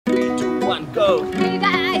Hey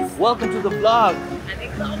guys! Welcome to the vlog. हामी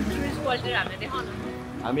एकदम tourist पोल्टर हामीले देखाउन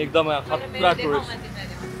हामी एकदम खतरा टुरिस्ट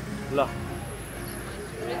ल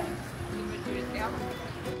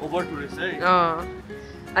ओभर टुरिस्ट है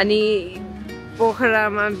अनि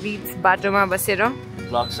पोखरामा बीच बाटोमा बसेर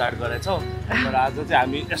vlog start गरेछौ तर आज चाहिँ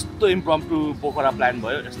हामी यस्तो इम्प्रम्प्टु पोखरा प्लान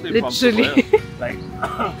भयो यस्तो इम्प्रम्प्टु भयो लाइक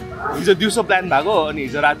हिजो दिउँसो प्लान भएको अनि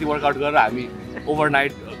हिजो राति वर्कआउट गरेर हामी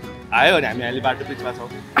ओभरनाइट आयो अनि हामी अहिले बाटो बिचमा छौं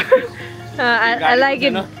I like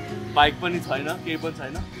it. बाइक पनि छैन केही पनि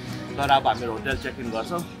छैन तर अब हामी होटल चेक इन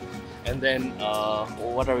गर्छौं and then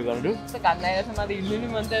what are we going to do? So काम लागेको छ मलाई हिँड्नु नि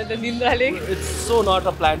मन छ त निन्द्राले It's so not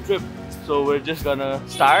a planned trip. So we're just gonna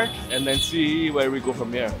start and then see where we go from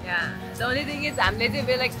here. Yeah. The only thing is हामीले चाहिँ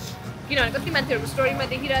बे लाइक किनभने कति मान्छेहरुको स्टोरीमा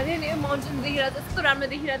देखिरहेको थियो नि माउन्टेन देखिरहेको छ कस्तो राम्रो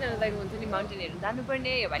देखिरहेको थियो लाइक हुन्छ नि माउन्टेन हेर्न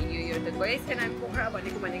जानुपर्ने यो भाइ यो त गएछ छैन हामी पोखरा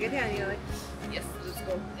भनेको थियो अनि like yes let's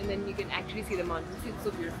go and then you can actually see the mountains it's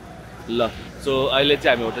so beautiful. ल so अहिले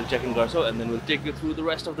चाहिँ हामी होटल चेक इन गर्छौं and then we'll take you through the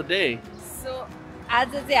rest of the day. So आज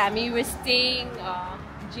चाहिँ हामी we're staying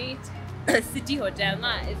Jade city hotel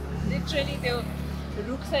ma it's literally त्यो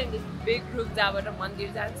रुख छ नि this big रुख जहाँबाट मन्दिर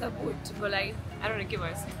जान्छ बोटको लागि I don't know के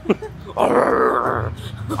भन्छ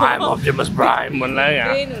I'm Optimus Prime मलाई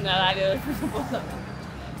ट्रेन हुन लाग्यो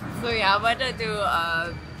so यहाँबाट त्यो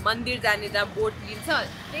मन्दिर जाने जहाँ बोट लिन्छ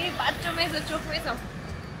त्यही बाटोमै छ चोकमै छ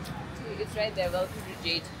it's right there welcome to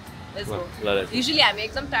Jade let's go usually हामी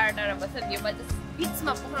एकदम टाढा टाढा बस्छ नि यो बाटो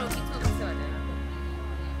बीचमा पोखरा बीचमा बस्छ भनेर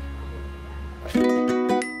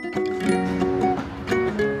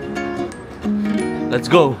Let's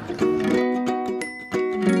go.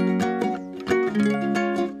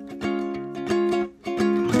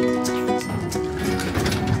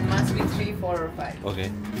 Must be 3, 4 or 5. Okay.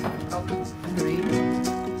 Oh, 3.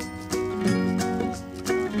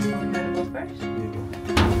 You wanna go first?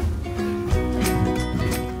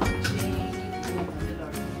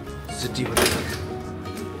 City hotel.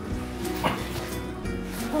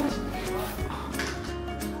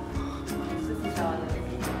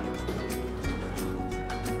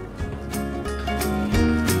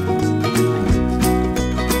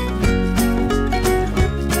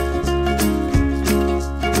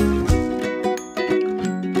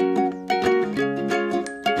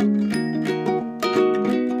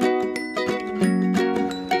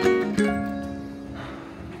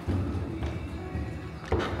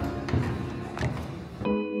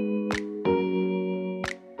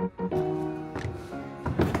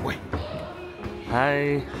 Hi.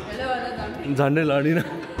 Hello, hello. झन्डै लडिन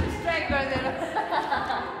Strike गर्दैन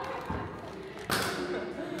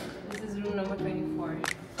This is room number 24.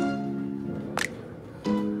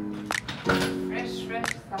 Fresh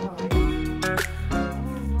stuff. Oh,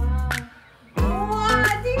 wow.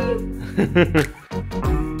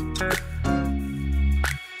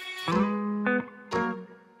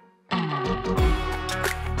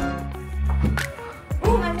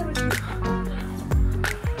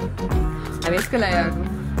 I'm यसको लागि आएको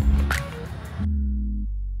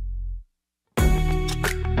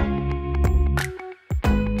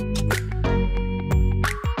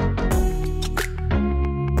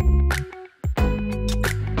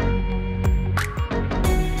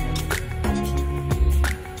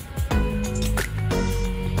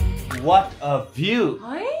What a view.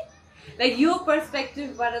 है लाइक यो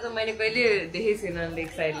पर्सपेक्टिभबाट त मैले कहिले देखेको छैन लेक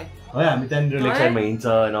साइडले है हामी त्यहाँनिर लेक साइडमा हिँड्छ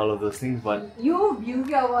and all of those things but यो भ्यू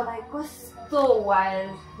के अब लाइक कस्तो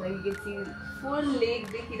wild like you can see full lake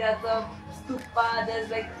देखिरहेछ stupa there's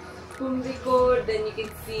like Kumrikot then you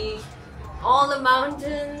can see all the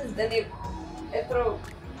mountains then यत्रो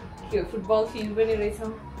के फुटबल फिल्ड पनि रहेछ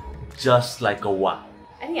just like a wow.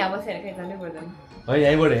 अनि यहाँ बसेर कहीँ जानै पर्दैन है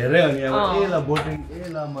यहीँबाट हेर्दै अनि यहाँबाट ए ल बोटिङ ए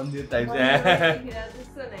ल मन्दिर type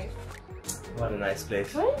What a nice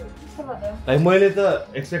place. Like मैले त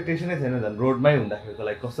एक्सपेक्टेसनै थिएन झन् रोडमै हुँदाखेरि त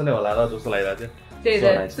लाइक कस्तो नै होला र जस्तो लागिरहेको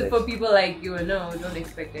थियो So for people like you, no, don't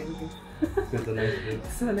expect anything. It's a nice place.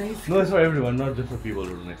 So nice. No, it's for everyone, not just for people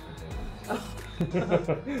who don't expect anything.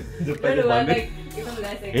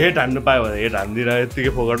 Hate हान्नु पायो भने हेट हान्दिरह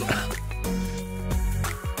यत्तिकै फोकट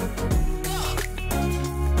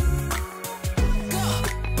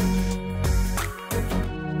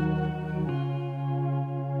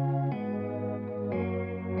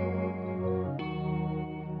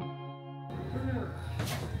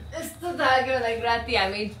like राति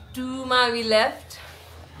हामी 2 मा we left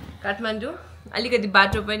काठमाडौँ अलिकति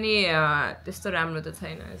बाटो पनि त्यस्तो राम्रो त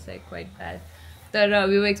छैन इट्स लाइक क्वाइट ब्याड तर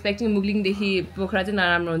we were expecting मुगलिङ देखि पोखरा चाहिँ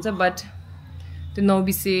नराम्रो हुन्छ बट त्यो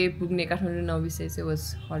नौबिसे पुग्ने काठमाडौँ नौबिसे चाहिँ was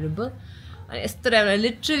horrible अनि यस्तो राम्रो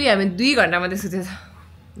लिटरली हामी 2 घण्टा मात्रै सुतेछ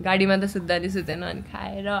गाडीमा त सुत्दा नि सुतेन अनि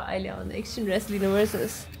खाएर अहिले आउँदा एकछिन रेस्ट लिनु पर्छ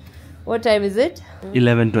What time is it?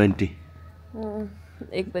 11:20.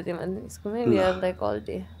 1 बजे मान्छे स्कुलमै we are like all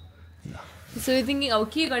day. So we're thinking अब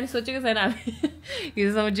के गर्ने सोचेको छैन हामी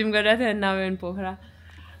हिजोसम्म जिम गरिरहेको थियो and now we're in Pokhara.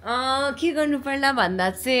 के गर्नु पर्ला भन्दा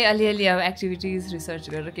चाहिँ अलिअलि अब एक्टिभिटिज रिसर्च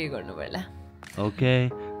गरेर के गर्नु पर्ला. ओके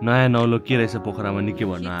नयाँ नौलो के रहेछ पोखरामा निकै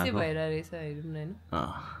भन्न के आएको भइरहेछ हेरौँ न हैन.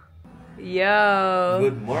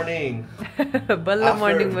 Good morning. बल्ल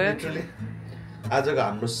मर्निङ भयो. आजको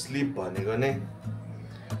हाम्रो स्लिप भनेको नै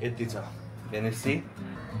यति छ. Can you see?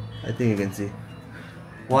 I think you can see.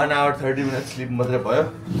 1 hour 30 minutes sleep मात्रै भयो.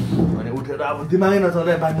 अनि उठेर अब दिमागै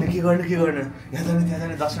नचल्यो बाङ्ले के गर्ने यहाँ जाने त्यहाँ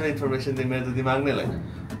जाने 10 वटा इन्फर्मेसन थियो मेरो त दिमाग नै लाग्यो.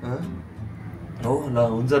 हो ल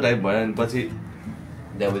हुन्छ टाइप भयो अनि पछि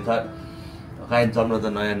देवता काहीँ जम्न त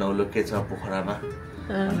नयाँ नौलो के छ पोखरामा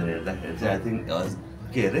भनेर हेर्दाखेरि चाहिँ आई थिङ्क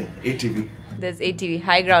के अरे ATV. There's ATV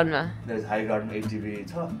Highground मा. There's Highground ATV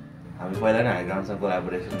छ. हामी पहिला नै Highgroundसँग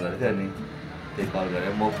कोलाबोरेसन गरेको थियो अनि त्यही कल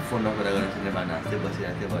गरेर म फोनमा कुरा गरेर सुन्ने बानी हाँस्दै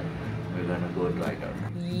बसिरहेको थिएँ भने we're gonna go to Highground.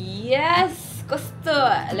 Yes! कस्तो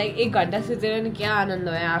लाइक 1 घन्टा सुतेर नि क्या आनन्द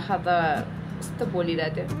भयो. आँखा त कस्तो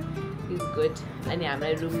बोलिरहेको थियो. Is good. अनि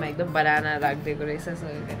हामीलाई रुममा एकदम बनाना राखिदिएको रहेछ. So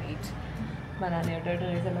you can it. Banana एउटा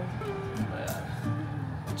रहेछ ल.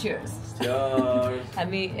 Cheers. Cheers.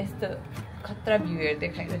 हामी यस्तो खतरा भ्यू हेर्दै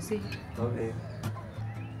खाइरहेछु. Okay.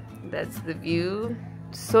 That's the view.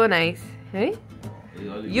 So nice. है?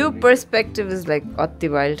 यो पर्सपेक्टिभ इज लाइक अति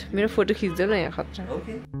वाइल्ड. मेरो फोटो खिच्दैन न यहाँ खतरा.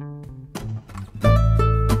 Okay.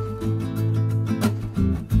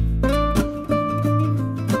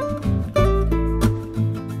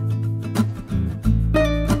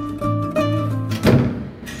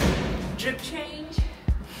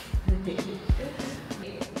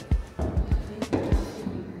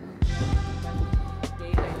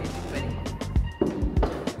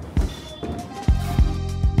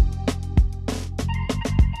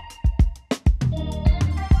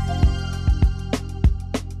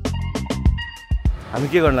 हामी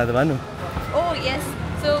के गर्न लाग्यो Bhanu? Oh yes.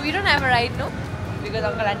 So we don't have a ride no because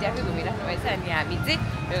uncle auntie आफै घुमिराख्नु भएछ अनि हामी चाहिँ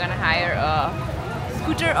we're gonna hire a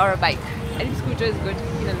scooter or a bike. I think scooter is good.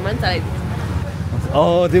 किनभने मन चलाइदिन्छ.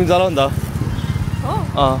 तिमी चलाउ नि त.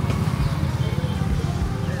 Oh.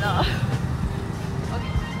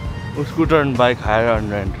 Okay. Scooter and bike hire and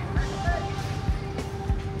rent.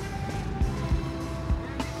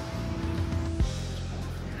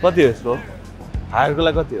 कति हो यसको? हायरको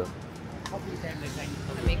लागि कति हो?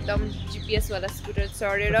 एकदम GPS वाला स्कुटर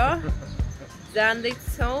चढेर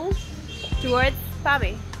जाँदैछौँ टुवर्ड्स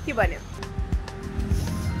पामे. के भन्यो?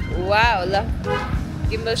 वाउ ल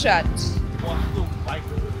गिम्बल शट.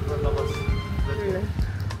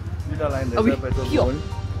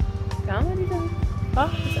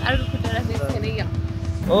 अर्को खुट्टा राख्ने छैन यहाँ.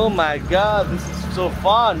 Oh my god, this is so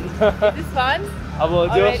fun. Is this fun? अब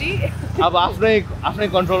अब आफ्नै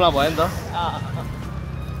कन्ट्रोलमा भयो नि त.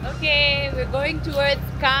 Okay, we're going towards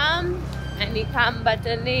Kam and Kamबाट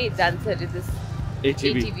नै जान्छ अरे this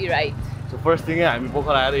ATV ride. So first thing हामी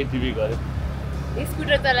पोखरा आएर ATV गऱ्यो.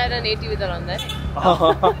 स्कुटर चलाएर ATV चलाउँदा नि.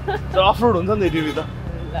 तर अफ रोड हुन्छ नि ATV त.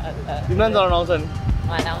 तिमीलाई चलाउन आउँछ नि?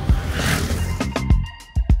 आउँछ.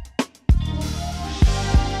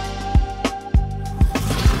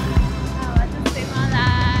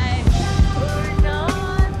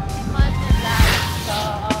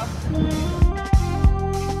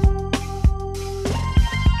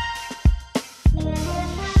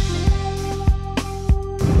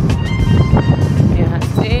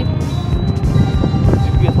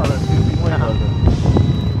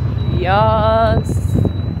 Yes.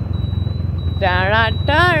 Tara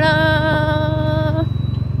tara.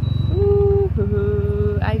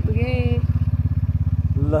 आइपुगे.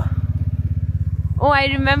 ल. Oh, I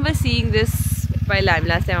remember seeing this पहिला हामी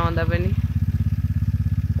लास्ट टाइम आउँदा पनि.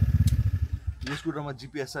 यो स्कुटरमा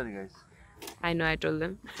GPS छ नि guys. I know, I told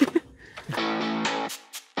them.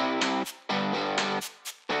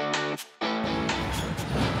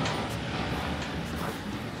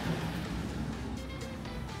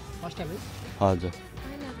 हजुर.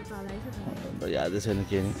 यादै छैन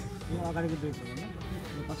के नि.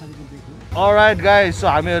 अलराइट गाइस, सो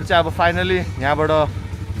हामीहरू चाहिँ अब फाइनली यहाँबाट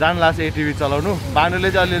जान लाग्छ ATV चलाउनु.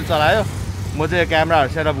 बानुले चाहिँ अलिअलि चलायो. म चाहिँ क्यामेराहरू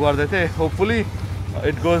सेटअप गर्दै थिएँ. Hopefully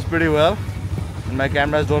it goes pretty well. My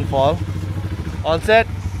cameras don't फल. All set.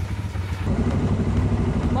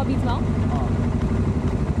 म बिचमा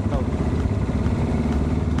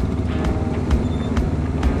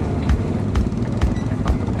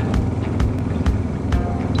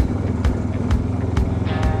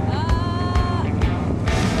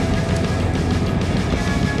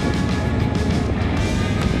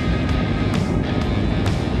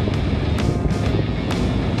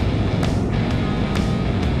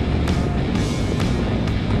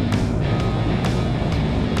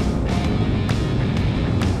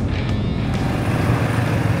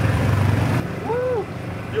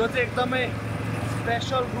एकदमै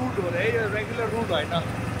स्पेसल रुट हो रे यो रेगुलर रुट होइन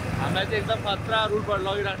हामीलाई चाहिँ एकदम खतरा रुटबाट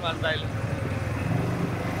लगिराख्नु भएको छ अहिले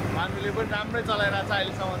मानुले पनि राम्रै चलाइरहेको छ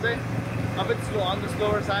अहिलेसम्म चाहिँ a bit slow on the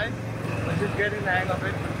slower side but just getting the hang of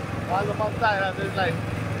it all the must there's like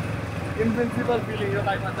invincible feeling you're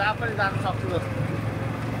like जहाँ पनि जान सक्छु जस्तो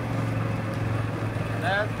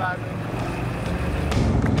Let's go.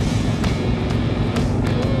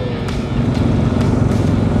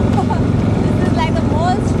 This is like the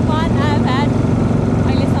most fun I've had.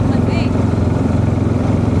 अहिले सम्म चाहिँ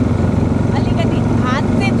अलिकति हात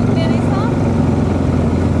चाहिँ दुख्ने रहेछ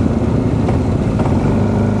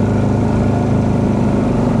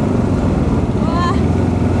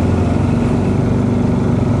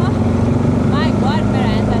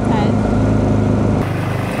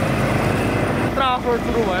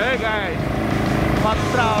शुरू भयो गाइस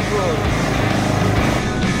खतरा अफरोड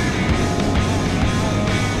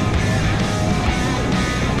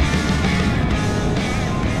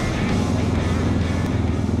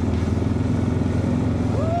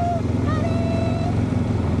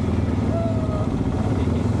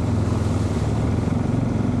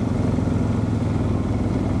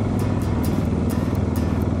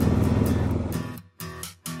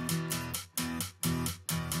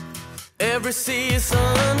Every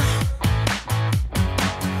season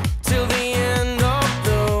till the end of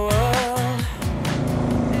the world.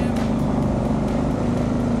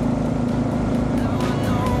 Now I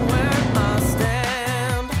know where I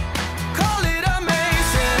stand. Call it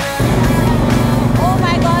amazing. Oh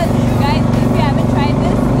my god, guys, if you haven't tried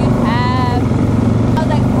this, you have. I was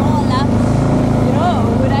like, oh, up. You know,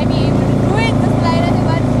 would I be able to do it? This slide at the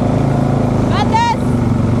butt. Got this!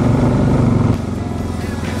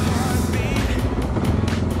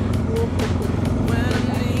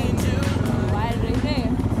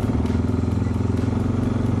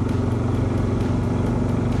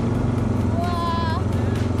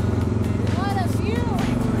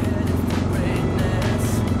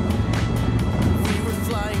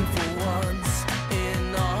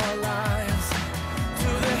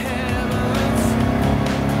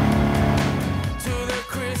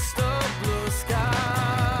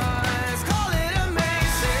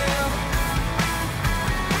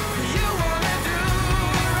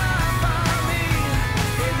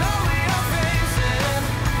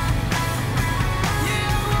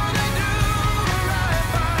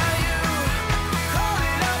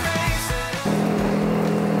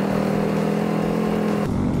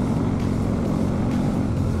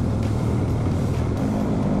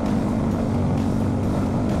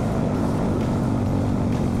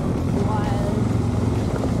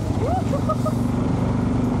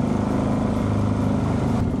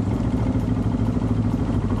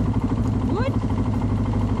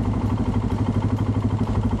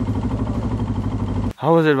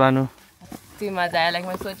 How was it, Banu? त्यो मजा आयो like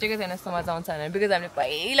मैले सोचेको थिएन यस्तो मजा आउँछ भनेर बिकज हामीले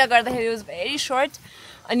पहिला गर्दाखेरि वाज भेरी सर्ट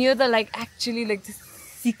अनि यो त like actually like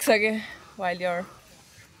सिक्सक्यो while you're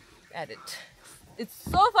at it. It's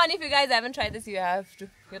so fun if you guys haven't tried this, you have to.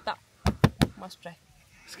 यो त must try.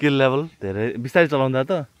 Skill level धेरै बिस्तारै चलाउँदा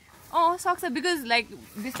त सक्छ बिकज लाइक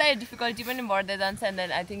बिस्तारै डिफिकल्टी पनि बढ्दै जान्छ and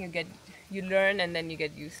then I think you learn and then you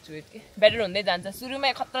get used to it. Better हुँदै जान्छ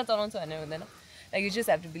सुरुमै खतरा चलाउँछु भने हुँदैन like you just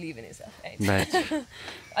have to believe in yourself, right?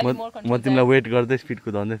 म तिमीलाई वेट गर्दै स्पिड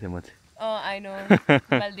कुदाउँदै थिएँ म चाहिँ I know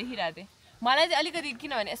मैले देखिरहेको थिएँ मलाई चाहिँ अलिकति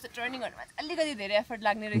किनभने यस्तो टर्निङहरूमा चाहिँ अलिकति धेरै एफर्ट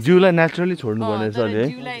लाग्ने रहेछ जिउलाई नेचुरली छोड्नु पर्ने छ नि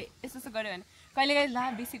जिउलाई यस्तो यस्तो गऱ्यो भने कहिलेकाहीँ ला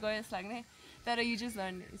बेसी गयो जस्तो लाग्ने तर you just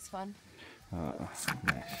learn, it's fun.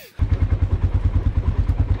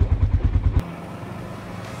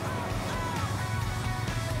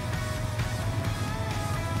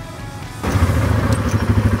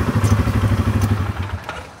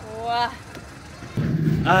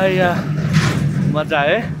 मजा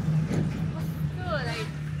आयो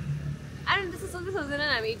त्यस्तो सोच्दैन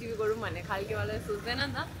हामी एटिभी गरौँ भन्ने खालकेवाला सोच्दैन नि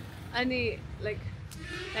त अनि लाइक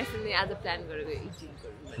आज प्लान गरेको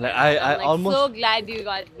ATV so glad you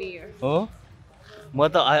got me here. Oh,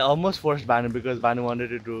 I almost forced Banu because Banu wanted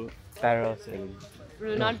to do parasailing.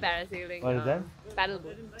 No, not parasailing. What is that?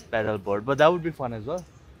 Paddleboard. Paddleboard, but that would be fun as well.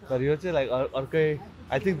 But you say like अर्कै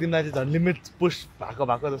I think तिमीलाई चाहिँ झन् limit push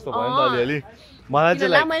भएको जस्तो भयो नि त अलिअलि मलाई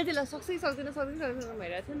चाहिँ लाइक मैले त्यसलाई सक्दैन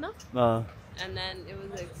भइरहेको थियो नि त and then it was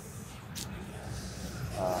like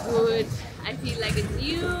good. I feel like a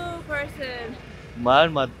new person. मलाई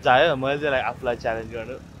मजा आयो मैले चाहिँ लाइक आफूलाई च्यालेन्ज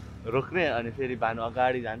गर्नु रोक्ने अनि फेरि भानु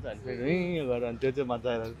अगाडि जान्छ अनि फेरि यो गरेर अनि त्यो चाहिँ मजा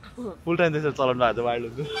आयो फुल टाइम त्यसरी चलाउनु भएको छ wild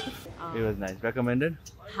look it was nice recommended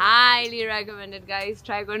highly recommended guys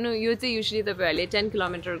try गर्नु यो चाहिँ युजली तपाईँहरूले 10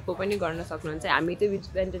 किलोमिटरको पनि गर्न सक्नुहुन्छ हामी चाहिँ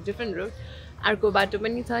वेन्ट डिफ्रेन्ट रुट अर्को बाटो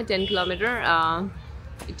पनि छ 10 kilometre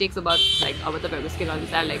it takes about like अब तपाईहरुको स्किन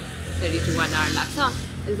अनुसार like 30 to 1 hour लाग्छ.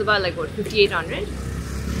 It's about like what 5800.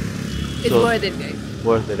 It's worth it guys.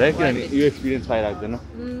 Worth it right? किनभने यो एक्सपिरियन्स पाइराख्दैन.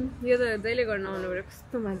 यो त जहिले गर्न आउनु पर्यो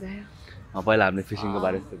कस्तो मजा आयो. पहिला हामीले फिशिङको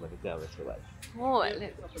बारे यस्तो भने चाहिँ अब यसको बारे. हो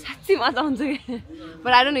साच्चै मजा आउँछ कि.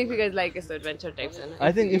 But I don't know if you guys like this adventure types.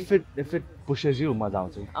 I think if it pushes you मजा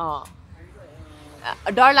आउँछ.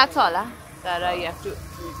 डर लाग्छ होला तर you have to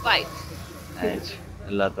fight.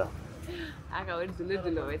 ल त. आँखाहरु धुलो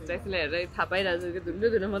धुलो भइछ त्यसले हेरेर थाहा पाइरहेको छु कि धुलो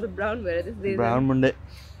धुलो म त ब्राउन भएर त्यसले brown मुन्डे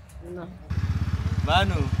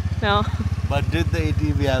Manu no but did the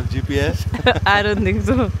ATV have GPS? I don't think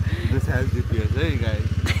so. This has GPS hey guys.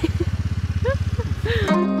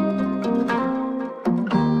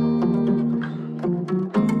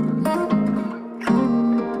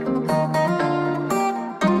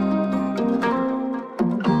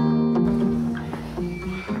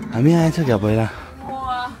 हामी आएछ क्या पहिला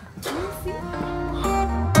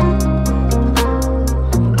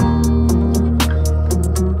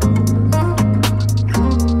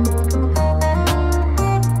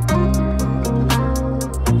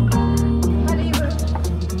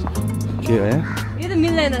के हो यो त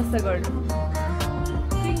मिल्दैन जस्तो गर्नु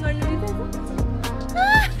स्विङ गर्नु मिल्दैन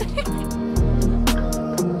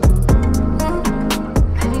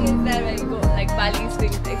I think it's there when you go like Bali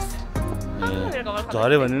swing tricks.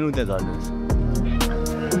 झऱ्यो भने नि उता झर्नु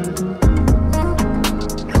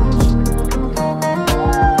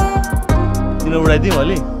किन उडाइदिउँ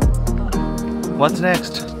अलि What's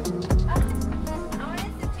next?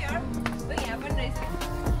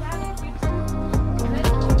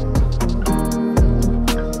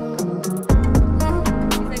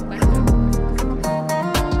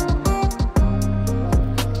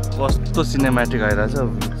 कस्तो सिनेमेटिक आइरहेछ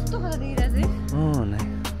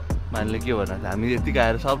मान्छेले के भन्नु हामी यतिकै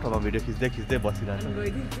आएर सब ठाउँमा भिडियो खिच्दै बसिरहेको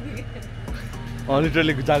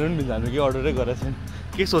लिटरली जानु पनि मिल्दैन कि अर्डरै गरेको छैन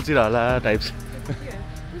के सोचिरह होला टाइप्स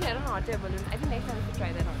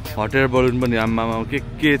हट एयर बलुन पनि आम्मामा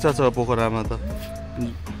के छ पोखरामा त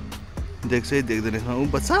देख्छै देख्दैन ऊ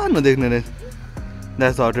सानो देख्ने रहेछ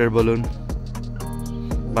that's hot air balloon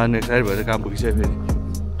बान्ने excite भएर काम पुगिसक्यो फेरि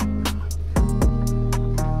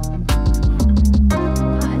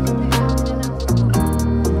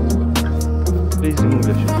Please remove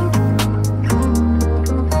your shoes.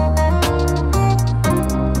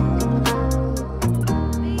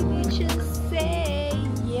 Maybe just say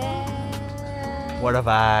yeah. What a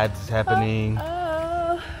vibe is happening.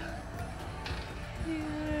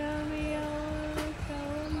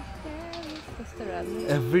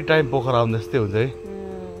 Every time Pokhara on this thing,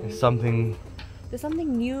 it's something. There's something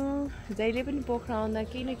new. Jade पनि Pokhara आउँदा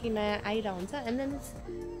केही न केही नयाँ आइरहेको हुन्छ and then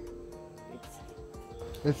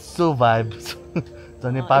it's so vibes.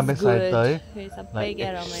 Jane Pame side ta hai. सबै क्या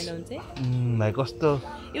रमाइलो हुन्छ like कस्तो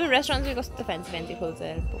even restaurants पनि कस्तो fancy खोल्छ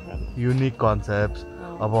यार पोखरामा unique concepts.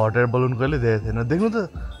 अब हट एयर बलुन कहिले देखेको थिएन देख्नु त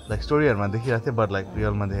लाइक स्टोरीहरुमा देखिरहेको थिएँ बट लाइक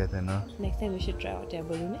रियलमा देखेको थिएन next time we should try hot air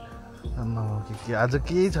balloon आम्मा के आज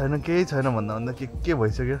केही छैन भन्दा के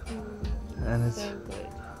भइसक्यो and it's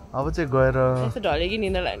अब चाहिँ गएर यस्तो ढले कि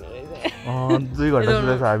निन्द्रा लाग्नु रहेछ 2 घण्टा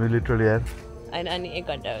सुतेको हामी लिटरली यार अनि 1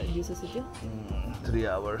 घण्टा दिउँसो सुत्यो 3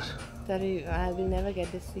 hours. Sorry, I will never get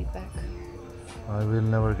this sleep back. I will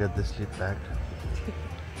never get this sleep back.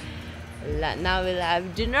 Now we'll have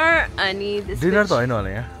dinner. I need this. Dinner to हैन होला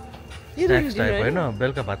यहाँ. Snacks type हैन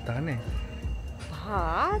बेलुका भात खाने.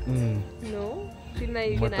 भात? No. Dinner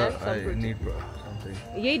you can have some fruit. I need something.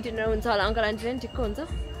 यही dinner हुन्छ होला अंकल आन्टी पनि ठिक्क हुन्छ?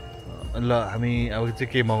 ल हामी अब चाहिँ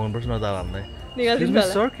के मगाउनु पर्छ न त हामीलाई. निकाल्दिनु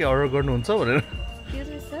होला. सर के अर्डर गर्नुहुन्छ भनेर. Excuse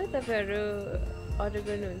me sir, तपाईहरु अर्डर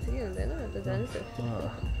गर्नुहुन्छ कि हुँदैन त जानुस् त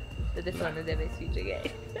त्यसो भने चाहिँ स्विच गए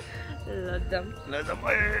लजम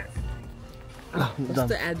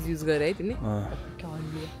कस्तो एप्स युज गरे है तिमी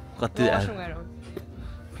कति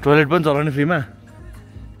टोयलेट पनि चलाउने फ्रीमा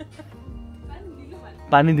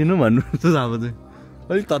पानी दिनु भन्नु त अब चाहिँ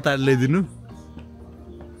अलिक तताएर ल्याइदिनु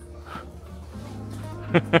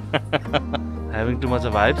having too much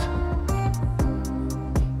of vibes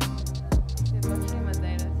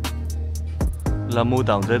ल म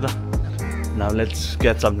उता हुन्छ है त now let's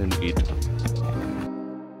get something to eat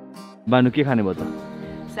बानु के खाने भयो त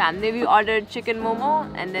So we ordered chicken momo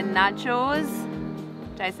and then nachos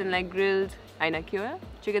Tyson like grilled aina ke ho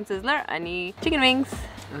chicken sizzler ani chicken wings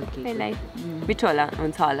okay like bitola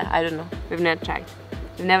huncha hola I don't know we've never tried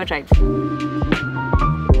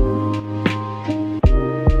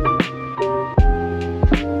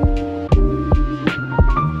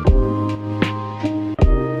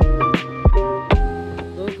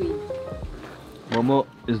Momo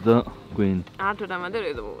is the queen. आठवटा मात्रै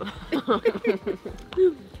रहेछ मोमो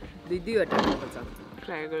दुई दुईवटा पर्छ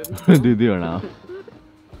try गरौँ दुईवटा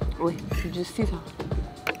ओइ Jussi छ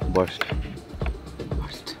बर्स्ट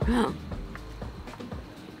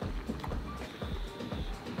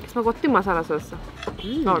यसमा कति मसला सस छ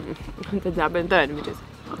अन्त जाबेन त हेर्नु मिठो छ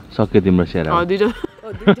सक्यो तिम्रो सेयर दुईटा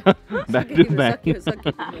ब्याक टु ब्याक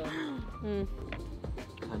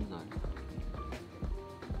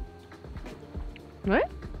है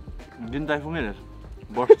दिन ताइफुङै रहेछ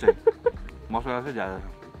बर्स्ट चाहिँ मसला चाहिँ ज्यादा छ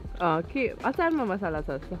के अचारमा मसला छ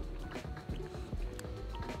जस्तो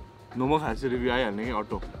मोमो खाएपछि रिभ्यू आइहाल्ने कि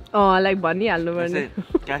अटो लाइक भनिहाल्नु पर्ने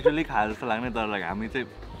क्याजुअली खाए जस्तो लाग्ने तर लाइक हामी चाहिँ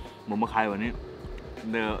मोमो खायो भने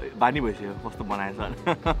बानी भइसक्यो कस्तो बनाएछ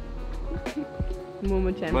momo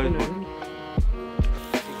champion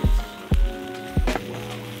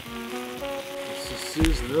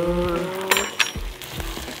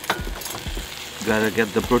Gotta get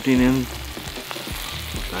the protein in.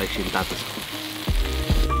 Actually, that's it.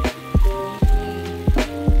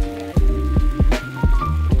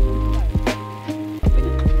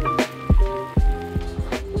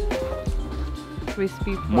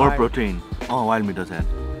 Crispy fried. More protein. Oh, wild meat does that.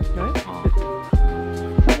 Right?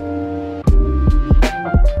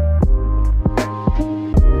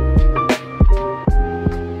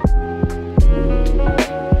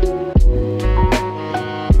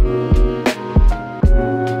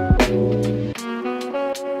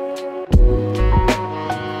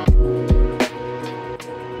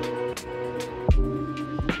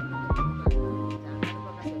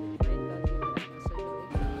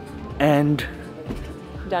 And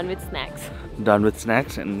Done with snacks. Done with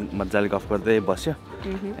snacks and मजाले गफ गर्दै बस्यो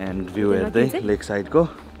and view हेर्दै लेक साइडको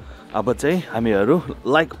अब चाहिँ हामीहरू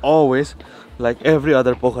like always like every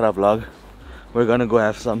other Pokhara vlog we're gonna go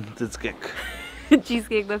have some cheesecake.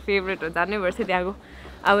 Cheesecake the favorite हो जान्नै पर्छ त्यहाँको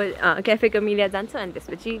अब क्याफे कमिलिया जान्छ अनि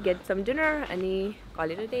त्यसपछि get some dinner अनि call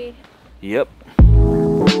it a day. Yep.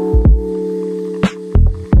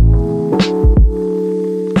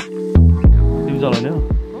 तिमी चलाउने हो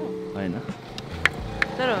हैन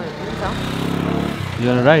तर हुन्छ You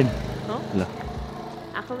wanna ride? हो ल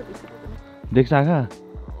आँखा पो त्यसो देख्छ आँखा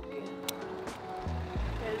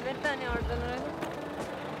हेलमेट त अनि अड्दैन रहेछ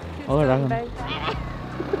अगाडि राख न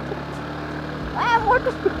आ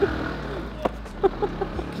मोटो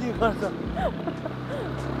के गर्छ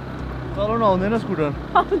चलाउन आउँदैन स्कुटर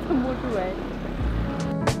आउँछ मोटो भयो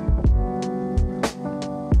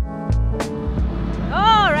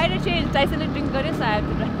राइडर चेन्ज टाइसनले ड्रिङ्क गर्यो सायद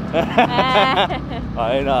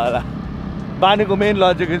होइन होला बानीको मेन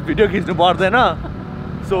लजिक भिडियो खिच्नु पर्दैन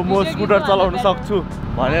सो म स्कुटर चलाउन सक्छु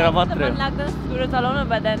भनेर मात्रै मन लाग्दैन स्कुटर चलाउन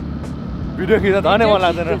बट भिडियो खिच्न धनै मन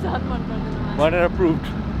लाग्दैन भनेर प्रुभड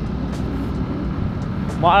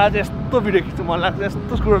मलाई चाहिँ यस्तो भिडियो खिच्नु मन लाग्छ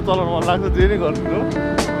यस्तो स्कुटर चलाउन मन लाग्छ जे नै गर्नु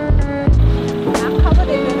आँखा पो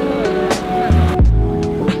देख्दैन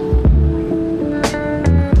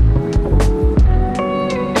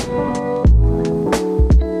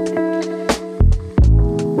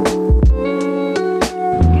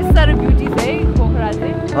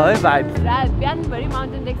है भाइब बिहानभरि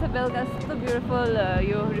माउन्टेन देख्छ बेलुका यस्तो ब्युटिफुल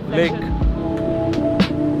यो रिफ्लेक्सन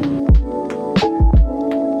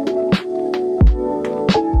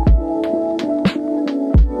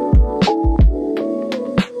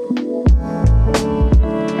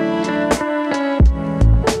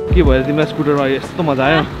के भयो तिमीलाई स्कुटरमा यस्तो मजा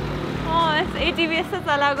आयो एटिभी यस्तो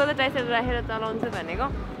चलाएको त टाइसर राखेर चलाउँछु भनेको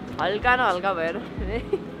हल्का न हल्का भएर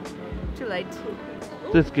to light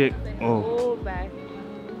cheesecake oh bag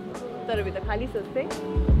तर भित्र खाली सोच्दै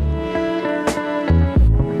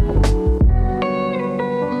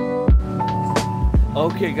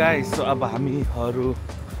ओके गाइस सो अब हामीहरू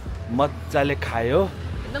मजाले खायो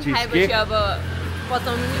एकदम खाएपछि अब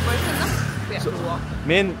पचाउनु नै पर्छ नि त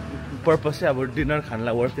मेन पर्पस चाहिँ अब डिनर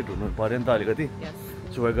खानलाई वर्थ इट हुनु पर्यो नि त अलिकति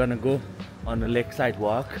so we're gonna go on a lakeside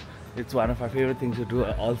walk. It's one of our favorite things to do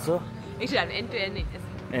also. Actually and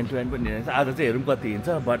to and पनि हिँड्छ आज चाहिँ हेरौँ कति हिँड्छ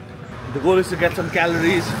but the goal is to get some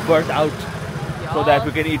calories burnt out so that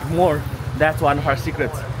we can eat more. That's one of our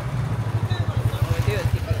secrets.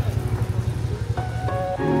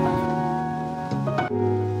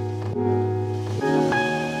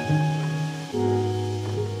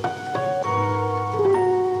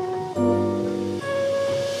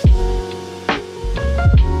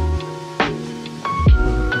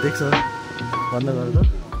 देख्छ बन्द गर त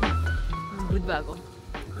भूत भएको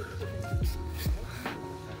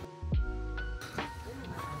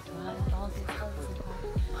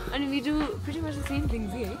अनि we do pretty much the same things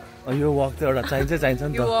है यो वक त एउटा चाहिन्छ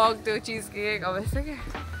नि त यो वक त्यो चीज केक अब यस्तो के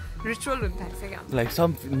रिचुअल हुन थाल्छ क्या लाइक सम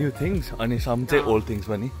न्यू थिङ्स अनि सम चाहिँ ओल्ड थिङ्स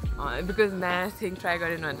पनि बिकज नयाँ थिङ ट्राई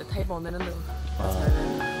गरेन भने त थाहै पाउँदैन नि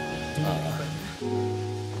त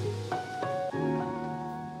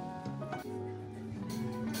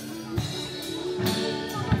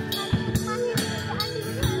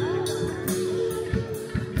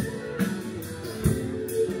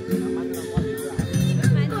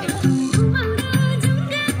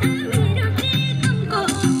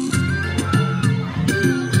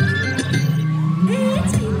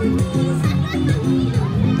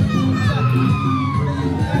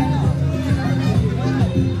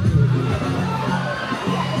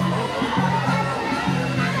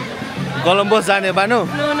कोलम्बस जाने बानु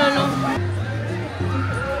No.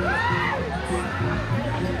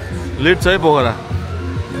 लिट छ है Pokhara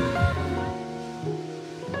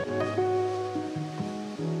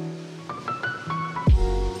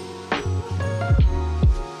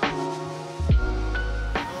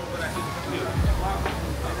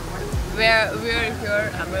We're here.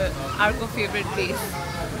 Our favorite place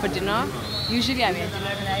for dinner. Usually, I mean,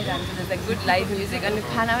 dinner tonight, and there's like good live music and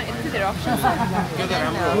khana. It's there options.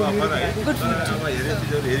 Good food too.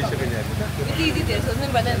 It's easy there. So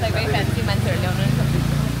it's like very fancy man something.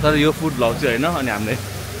 तर यो food vlog चाहिँ हैन अनि हामीले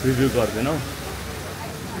review गर्दैनौ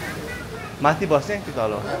माथि बस्ने कि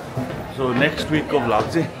तल सो नेक्स्ट वीकको भ्लग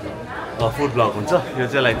चाहिँ फुड भ्लग हुन्छ यो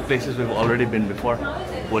चाहिँ like places we already been before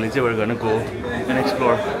भोलि चाहिँ we're gonna go and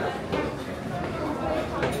explore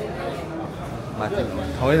माथि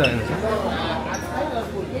ठाउँै छैन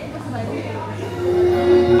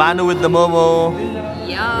Banu with the momo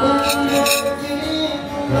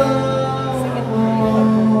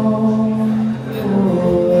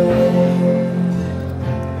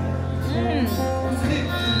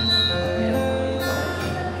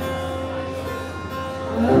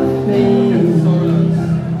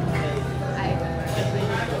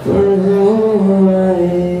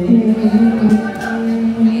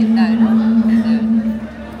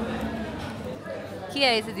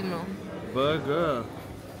Burger.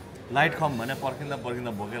 Light come भने पर्खिँदा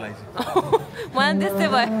भोकै लाग्छ मलाई त्यस्तै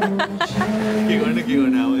भयो के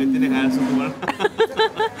गर्ने अब यति नै खाएर सुत्नु पर्छ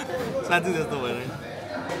साथी जस्तो भएर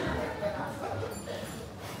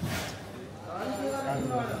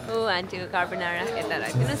ओ आन्टीको कार्बोनारा यता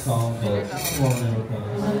राखिदिनुहोस्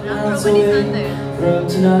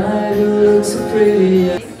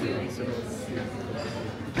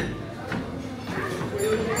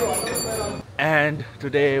And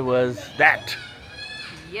today was that.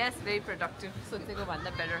 Yes, very productive. सोचेको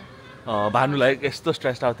भन्दा better. भानुलाई यस्तो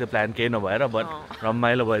स्ट्रेस्ड आउट थियो प्लान केही नभएर बट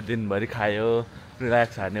रमाइलो भयो दिनभरि खायो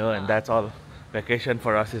relax हान्यो and that's all vacation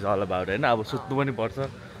for us is all about हैन अब सुत्नु पनि पर्छ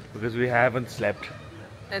because we haven't slept.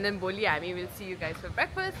 And then भोलि हामी will see you guys for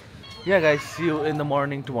breakfast. Yeah guys, see you in the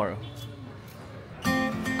morning tomorrow.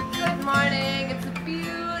 Good morning. It's a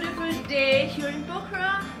beautiful day here in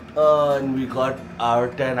Pokhara. And we got our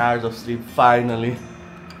 10 hours of sleep finally.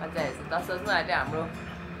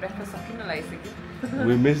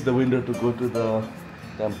 We missed the window to go to the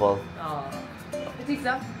temple.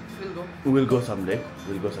 We'll go someday.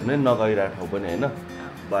 नगइरा ठाउँ पनि हैन.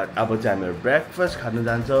 But अब चाहिँ हामी breakfast खान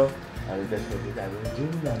जान्छौँ अनि त्यसपछि हामी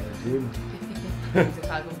जिम जान्छौँ.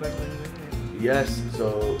 Yes, so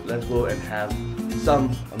let's go and have some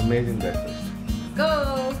amazing breakfast. Go.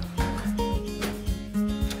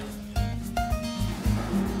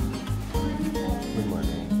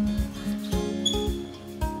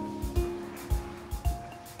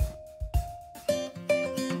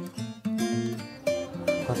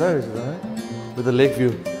 With the lake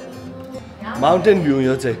view, mountain view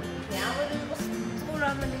यो चाहिँ.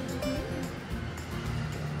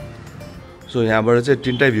 So यहाँबाट चाहिँ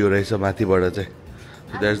तीनटै भ्यू रहेछ माथिबाट चाहिँ.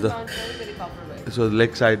 So there's the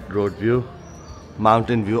lake side road view,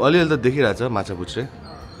 mountain view. अलिअलि त देखिरहेछ Machhapuchhre.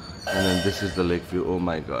 And then this is the lake view. Oh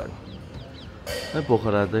my god. है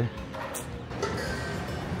पोखरा चाहिँ.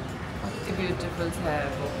 Beautiful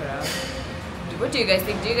Pokhara. What do you guys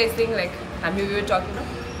think? Like, we were talking, no?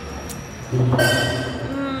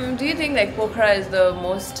 Do you think like Pokhara is the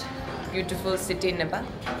most beautiful city in Nepal?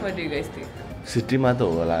 What do you guys think? City ma to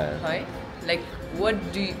hola yaar. Right? Like, what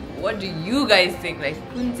do you guys think? Like,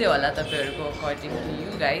 kun se hola tapaharuko according to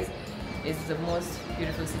you guys is the most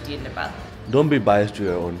beautiful city in Nepal? Don't be biased to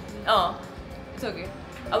your own. Oh, it's okay.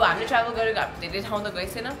 अब हामीले travel गरेको हामी धेरै ठाउँ त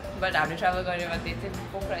गइसेन, but हामीले travel गरेमा चाहिँ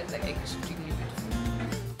Pokhara is like extremely beautiful.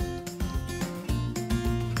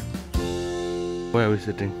 Where are we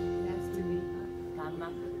sitting?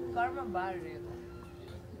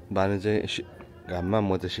 Banu चाहिँ घाममा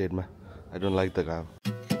म चाहिँ शेडमा. I don't like the घाम.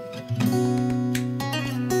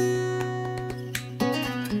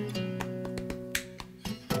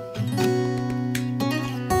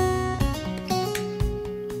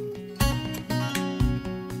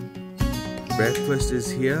 Breakfast is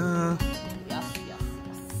here. Yes.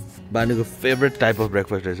 Banuko favorite type of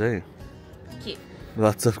breakfast is hey? Okay.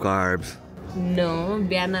 Lots of carbs. No,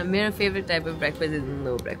 my favorite type of breakfast is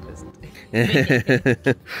no breakfast.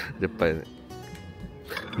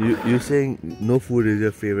 You saying no food is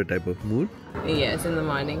your favorite type of mood? Yes, in the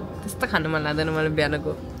morning. त्यस्तो खानु मन लाग्दैन मलाई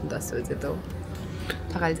बिहानको 10 बजे त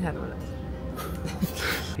थकाली खानु मलाई.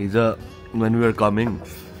 हिजो when we were coming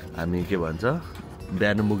हामी के भन्छ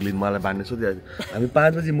बिहान मुग्लिन मलाई बाँड्ने सोधिरहेको थियो हामी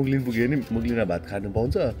 5 बजी मुग्लिन पुग्यो नि मुग्लिनमा भात खानु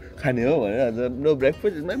पाउँछ खाने हो भनेर no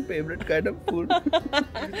breakfast is my favourite kind of food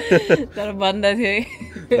तर बन्द थियो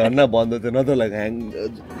धन्न बन्द थियो न त लाइक ह्याङ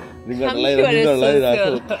लगाइरहेको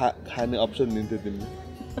खाने अप्सन दिन्थ्यो तिमीले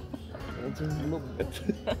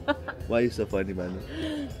Why is so funny, man?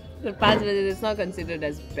 The 5 बजे is not considered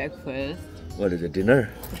as breakfast. What is it, dinner?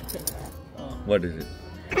 What is it?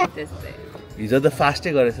 This day. These are the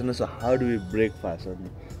fasting गरेछ न so how do we break fast?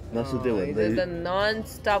 नसुते भन्दा These are the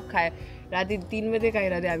non-stop खाए राति 3 बजे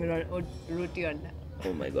खाइरहेको थियो हामी रोटी अन्डा.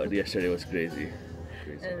 Oh my god, yesterday was crazy.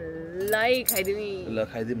 Like खाइदिउँ ल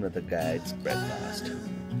खाइदिउँ न त guys, breakfast.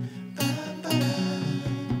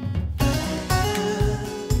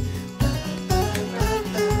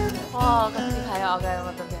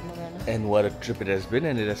 And what a trip it has been,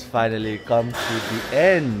 and it has finally come to the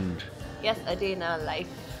end. Yes, a day in our life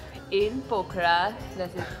in Pokhara.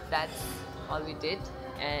 That's all we did,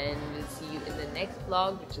 and we'll see you in the next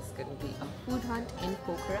vlog, which is going to be a food hunt in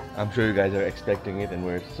Pokhara. I'm sure you guys are expecting it, and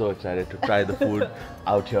we're so excited to try the food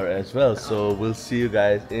out here as well. So we'll see you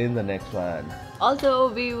guys in the next one. Also,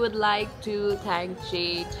 we would like to thank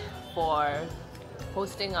Jade for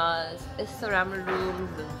hosting us. It's the Ramen room,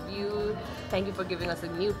 the view. Thank you for giving us a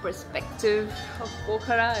new perspective of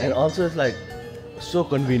Pokhara. And also it's like so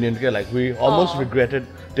convenient. Like we almost regretted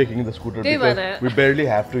taking the scooter because we barely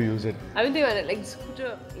have to use it. I mean, like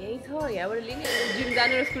scooter, yeah, gym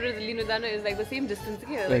dano scooter is like the same distance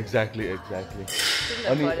here. Like, exactly.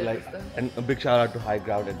 And a big shout out to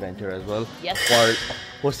Highground Adventure as well. Yes. For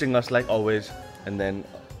hosting us like always. And then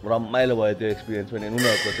रमाइलो भयो त्यो experience पनि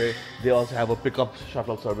उनीहरूको चाहिँ they also have a pickup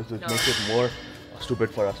shuttle service which makes it more stupid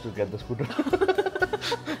for us to get the scooter.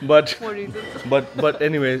 but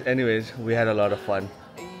anyways we had a lot of fun.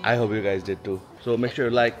 I hope you guys did too. So make sure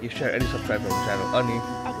you like, you share and you subscribe to our channel. Ani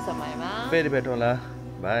Samaya. Very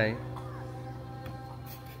bye.